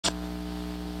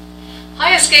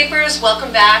Hi escapers,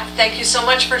 welcome back. Thank you so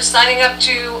much for signing up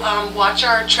to watch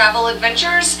our travel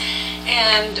adventures.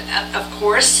 And of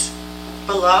course,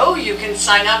 below you can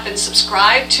sign up and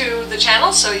subscribe to the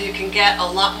channel so you can get a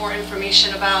lot more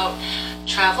information about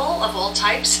travel of all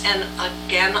types. And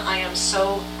again, I am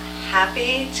so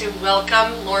happy to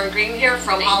welcome Lauren Green here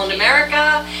from Holland,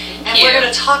 America. And we're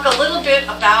going to talk a little bit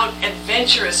about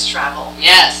adventurous travel.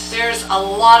 Yes. There's a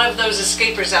lot of those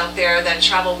escapers out there that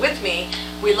travel with me.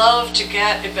 We love to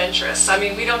get adventurous. I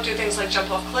mean, we don't do things like jump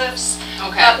off cliffs.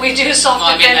 Okay. But we do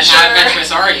soft adventure. How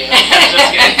adventurous are you? Just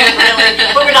kidding.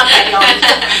 Really? But we're not that young.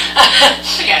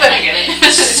 Okay, I get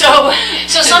it.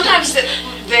 So sometimes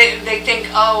they think,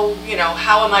 oh, you know,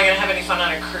 how am I going to have any fun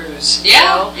on a cruise? Yeah, you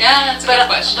know? yeah, that's a good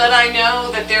question. But I know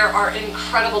that there are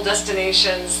incredible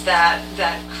destinations that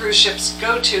cruise ships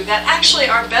go to that actually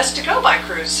are best to go by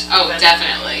cruise. Oh,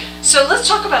 definitely. So let's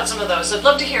talk about some of those. I'd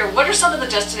love to hear, what are some of the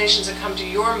destinations that come to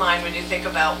your mind when you think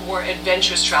about more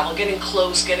adventurous travel, getting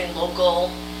close, getting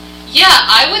local? Yeah,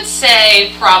 I would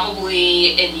say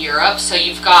probably in Europe. So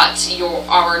you've got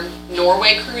our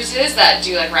Norway cruises that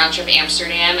do like round trip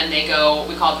Amsterdam, and they go,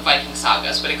 we call it the Viking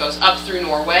Sagas, but it goes up through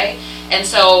Norway. And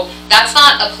so that's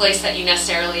not a place that you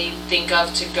necessarily think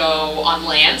of to go on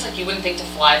land. Like you wouldn't think to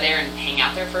fly there and hang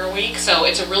out there for a week. So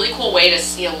it's a really cool way to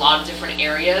see a lot of different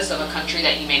areas of a country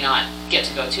that you may not get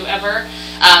to go to ever.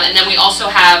 And then we also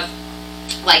have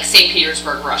like St.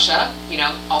 Petersburg, Russia, you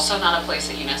know, also not a place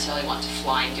that you necessarily want to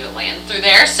fly and do a land through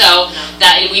there. So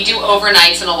that we do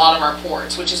overnights in a lot of our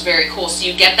ports, which is very cool. So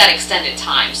you get that extended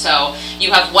time. So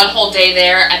you have one whole day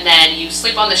there, and then you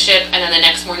sleep on the ship, and then the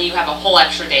next morning you have a whole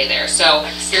extra day there. So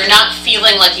you're not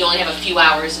feeling like you only have a few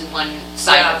hours in one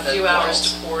side of the a few world.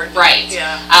 hours to port. Right.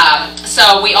 Yeah.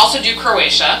 So we also do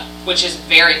Croatia, which is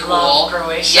very cool. Love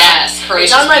Croatia. Yes,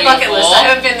 Croatia's it's on my beautiful. bucket list. I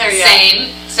haven't been there yet.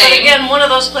 Same. But again, one of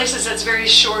those places that's very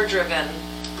shore-driven.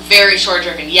 Very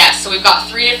shore-driven, yes. So we've got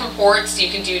 3 different ports. You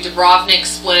can do Dubrovnik,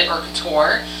 Split, or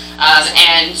Kotor.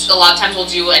 And a lot of times we'll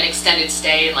do an extended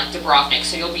stay in like Dubrovnik.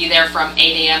 So you'll be there from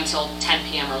 8 a.m. till 10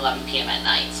 p.m. or 11 p.m. at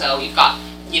night. So you've got,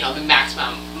 you know, the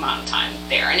maximum amount of time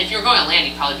there. And if you're going on land,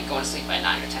 you'd probably be going to sleep by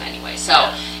 9 or 10 anyway. So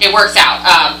it works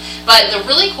out. But the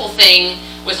really cool thing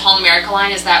with Holland America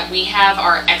Line is that we have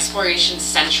our Exploration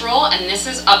Central, and this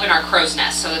is up in our crow's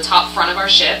nest, so the top front of our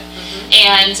ship.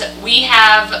 And we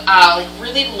have like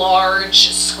really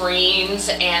large screens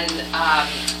and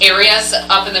areas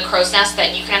up in the crow's nest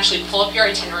that you can actually pull up your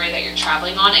itinerary that you're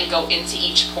traveling on and go into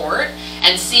each port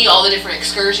and see all the different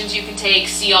excursions you can take,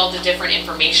 see all the different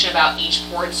information about each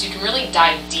port, so you can really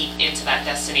dive deep into that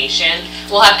destination.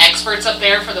 We'll have experts up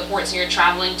there for the ports you're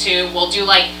traveling to. We'll do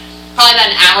like probably about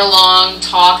an hour-long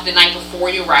talk the night before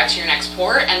you arrive to your next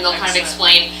port, and they'll kind of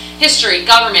explain history,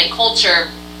 government, culture,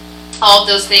 all of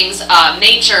those things,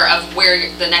 nature of where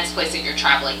the next place that you're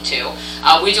traveling to.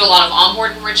 We do a lot of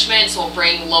onboard enrichment, so we'll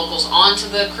bring locals onto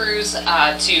the cruise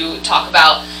to talk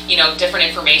about, you know, different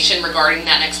information regarding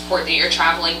that next port that you're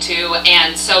traveling to,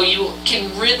 and so you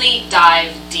can really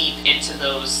dive deep into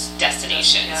those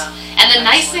destinations. Yeah. And the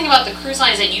nice thing about the cruise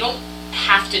line is that you don't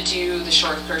have to do the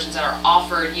short excursions that are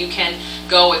offered. You can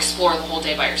go explore the whole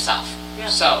day by yourself. Yeah.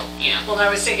 So, you know. Well, I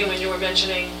was thinking when you were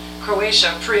mentioning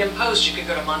Croatia, pre and post, you could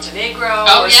go to Montenegro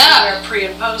or somewhere pre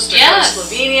and post, or go to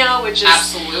Slovenia, which is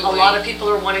absolutely a lot of people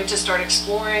are wanting to start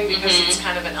exploring because it's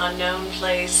kind of an unknown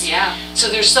place. Yeah. So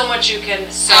there's so much you can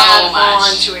add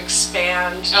on to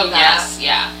expand. Oh yes,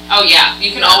 yeah. Oh yeah.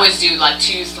 You can always do like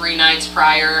 2-3 nights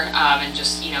prior, and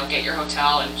just, you know, get your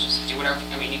hotel and just do whatever.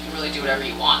 I mean, you can really do whatever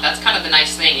you want. That's kind of the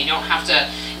nice thing. You don't have to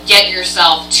get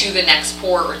yourself to the next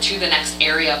port or to the next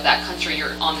area of that country.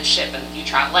 You're on the ship and you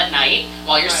travel at night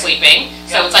while you're sleeping.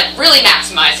 So it's like really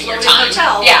maximizing your time.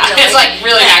 Hotel, yeah, really. It's like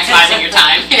really maximizing your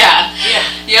time. Yeah.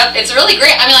 Yep. It's really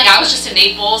great. I mean, like I was just in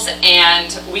Naples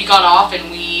and we got off and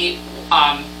we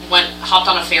hopped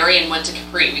on a ferry and went to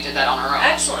Capri. We did that on our own.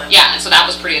 Excellent. Yeah, and so that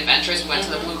was pretty adventurous. We went to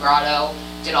the Blue Grotto,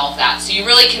 did all of that. So you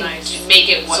really can make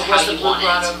it how you want it. So was the Blue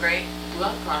Grotto great? The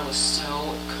Blue Grotto was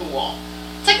so cool.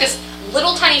 It's like this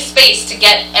little tiny space to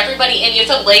get everybody in. You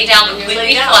have to lay down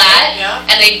completely flat,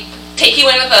 and they take you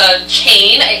in with a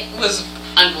chain. It was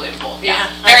unbelievable. Yeah.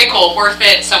 Very cool. Worth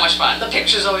it. So much fun. The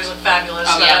pictures always look fabulous.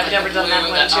 Oh, yeah, I've never done that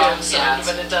one too.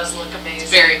 But it does look amazing.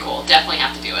 Very cool. Definitely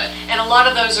have to do it. And a lot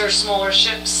of those are smaller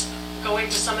ships. going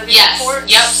to some of these Yes.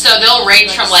 ports? Yep. So they'll range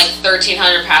Nice. from like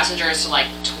 1,300 passengers to like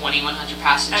 2,100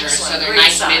 passengers. Excellent. So they're Great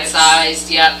nice, size. mid-sized.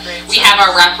 Yep. Great We size. have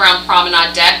our wraparound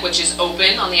promenade deck, which is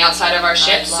open on the outside of our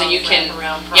ship, so you can.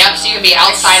 wraparound Yep. So you can be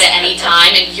promenade. outside at any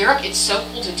time. In Europe, it's so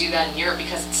cool to do that in Europe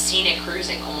because it's scenic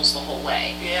cruising almost the whole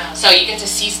way. Yeah. So you get to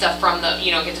see stuff from the,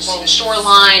 get to see the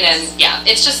shoreline, and yeah,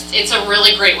 it's a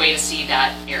really great way to see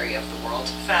that area of the world.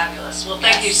 Fabulous. Well,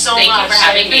 thank Yes. you so Thank you much. for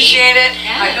having I me. appreciate it.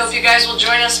 Yes. I hope you guys will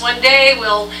join us one day.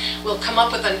 We'll come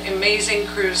up with an amazing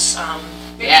cruise.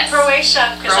 Maybe Yes.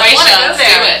 Croatia, because I Croatia, want to go let's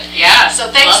there. do it. Yeah.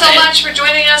 So thanks Love so it. much for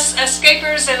joining us,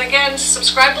 Escapers. And again,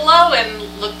 subscribe below and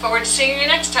look forward to seeing you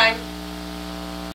next time.